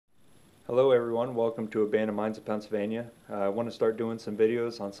Hello everyone, welcome to Abandoned Mines of Pennsylvania. I want to start doing some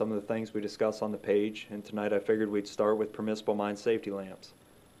videos on some of the things we discuss on the page, and tonight I figured we'd start with permissible mine safety lamps.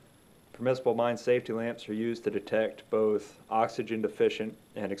 Permissible mine safety lamps are used to detect both oxygen deficient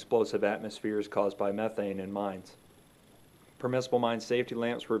and explosive atmospheres caused by methane in mines. Permissible mine safety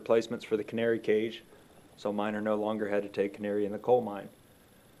lamps were replacements for the canary cage, so a miner no longer had to take canary in the coal mine.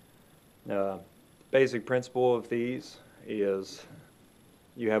 Basic principle of these is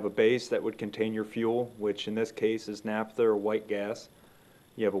you have a base that would contain your fuel, which in this case is naphtha or white gas.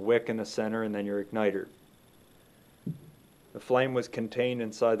 You have a wick in the center and then your igniter. The flame was contained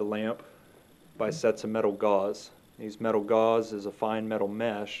inside the lamp by sets of metal gauze. These metal gauze is a fine metal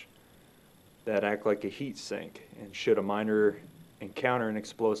mesh that act like a heat sink, and should a miner encounter an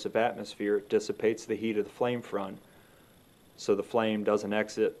explosive atmosphere, it dissipates the heat of the flame front so the flame doesn't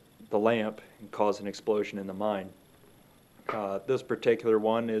exit the lamp and cause an explosion in the mine. This particular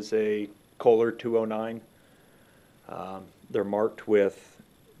one is a Kohler 209. They're marked with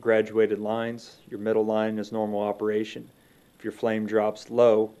graduated lines. Your middle line is normal operation. If your flame drops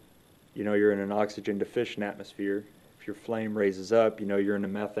low, you know you're in an oxygen deficient atmosphere. If your flame raises up, you know you're in a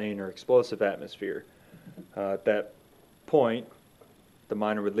methane or explosive atmosphere. At that point, the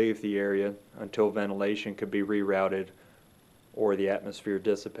miner would leave the area until ventilation could be rerouted or the atmosphere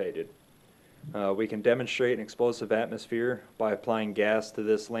dissipated. We can demonstrate an explosive atmosphere by applying gas to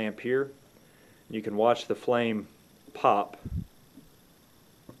this lamp here. You can watch the flame pop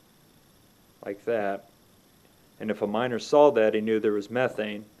like that, and if a miner saw that, he knew there was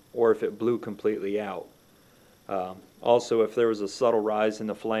methane, or if it blew completely out. Also, if there was a subtle rise in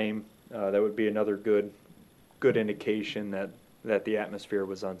the flame, that would be another good indication that the atmosphere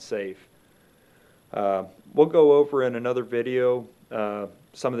was unsafe. We'll go over in another video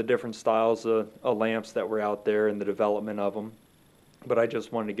some of the different styles of lamps that were out there and the development of them, but I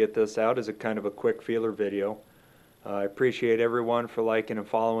just wanted to get this out as a kind of a quick feeler video. I appreciate everyone for liking and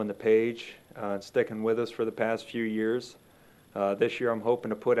following the page and sticking with us for the past few years. This year I'm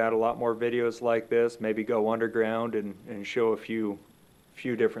hoping to put out a lot more videos like this, maybe go underground and show a few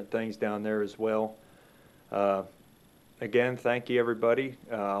different things down there as well. Again, thank you everybody.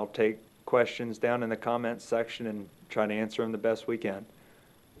 I'll take questions down in the comments section and try to answer them the best we can.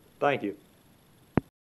 Thank you.